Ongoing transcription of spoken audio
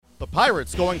The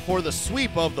Pirates going for the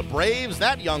sweep of the Braves.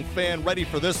 That young fan ready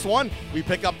for this one. We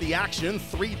pick up the action,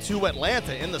 3-2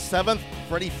 Atlanta in the 7th.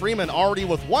 Freddie Freeman already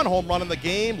with 1 home run in the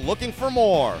game, looking for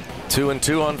more.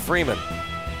 2-2 on Freeman.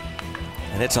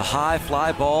 And it's a high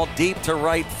fly ball deep to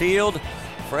right field.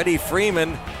 Freddie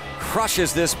Freeman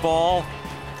crushes this ball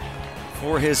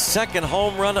for his 2nd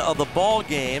home run of the ball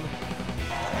game.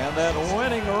 And that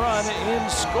winning run in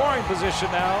scoring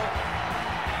position now.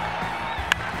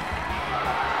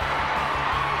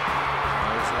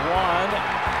 One,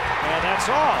 and that's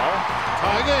all.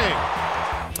 Tie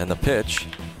game. And the pitch,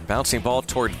 bouncing ball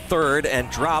toward third and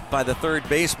dropped by the third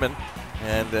baseman.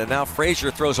 And now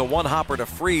Frazier throws a one-hopper to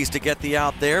Freeze to get the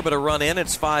out there, but a run in.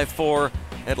 It's 5-4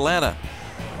 Atlanta.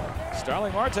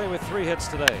 Starling Marte with 3 hits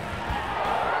today.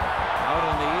 Out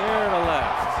in the air to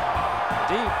left.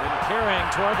 Deep and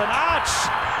carrying toward the notch.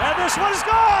 And this one is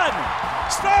gone!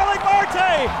 Starling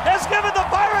Marte has given the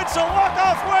Pirates a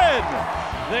walk-off win.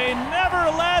 They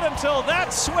never led until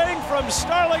that swing from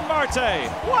Starling Marte.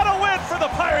 What a win for the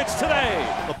Pirates today.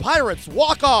 The Pirates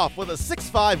walk off with a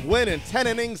 6-5 win in 10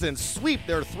 innings and sweep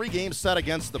their 3-game set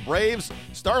against the Braves.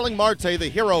 Starling Marte, the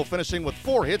hero, finishing with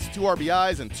 4 hits, 2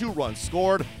 RBIs, and 2 runs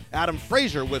scored. Adam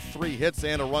Frazier with 3 hits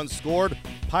and a run scored.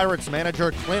 Pirates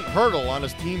manager Clint Hurdle on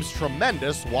his team's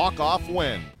tremendous walk-off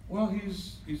win. Well,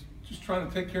 he's just trying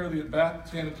to take care of the at-bat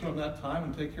that's handed to him that time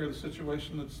and take care of the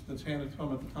situation that's handed to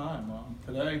him at the time.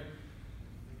 Today,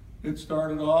 it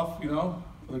started off,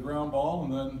 with a ground ball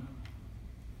and then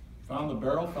found the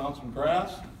barrel, found some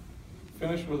grass,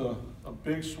 finished with a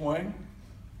big swing.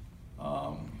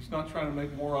 He's not trying to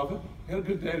make more of it. He had a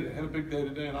good day today, had a big day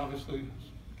today, and obviously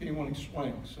game-winning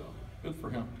swing, so good for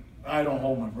him. I don't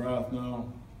hold my breath,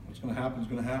 no. What's going to happen is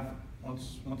going to happen.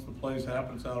 Once the plays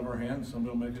happen, it's out of our hands.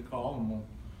 Somebody will make a call, and we'll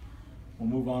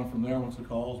move on from there once the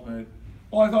call is made.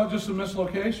 Well, I thought just some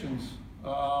mislocations.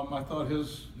 I thought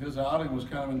his outing was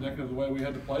kind of indicative of the way we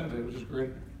had to play today. It was just great.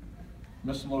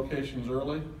 Missed some locations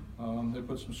early. They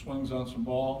put some swings on some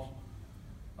balls.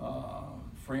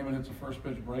 Freeman hits a first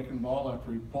pitch breaking ball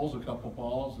after he pulls a couple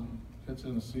balls and hits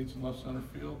in the seats in left center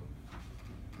field.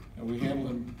 And we handled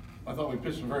him. I thought we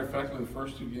pitched him very effectively the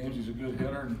first 2 games. He's a good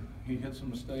hitter, and he hit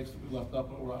some mistakes that we left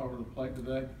up over the plate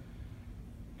today.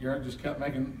 Garrett just kept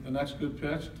making the next good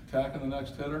pitch, attacking the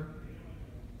next hitter.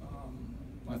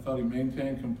 I thought he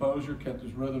maintained composure, kept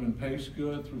his rhythm and pace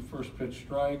good through first pitch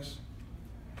strikes.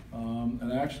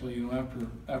 And actually,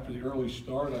 after the early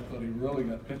start, I thought he really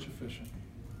got pitch efficient.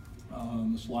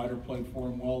 The slider played for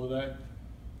him well today.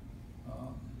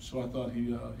 So I thought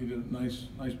he did a nice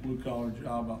blue-collar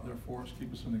job out there for us,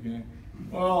 keep us in the game.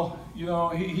 Well,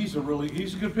 he's a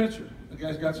good pitcher. The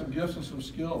guy's got some gifts and some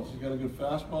skills. He's got a good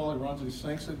fastball. He runs it, he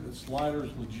sinks it. The slider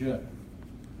is legit.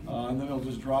 And then he'll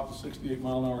just drop the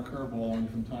 68-mile-an-hour curveball on you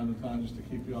from time to time just to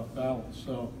keep you off balance.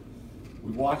 So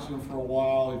we've watched him for a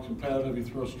while. He's competitive. He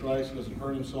throws strikes. He doesn't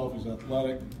hurt himself. He's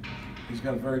athletic. He's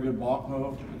got a very good balk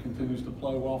move. He continues to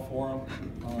play well for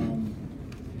him.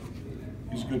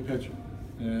 He's a good pitcher.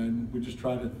 And we just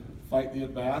tried to fight the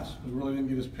at-bats. We really didn't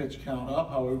get his pitch count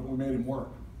up. However, we made him work.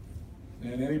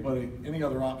 And any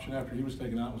other option after he was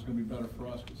taken out was going to be better for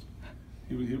us because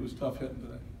he was tough hitting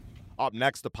today. Up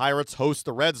next, the Pirates host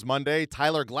the Reds Monday.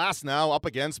 Tyler Glasnow up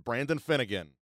against Brandon Finnegan.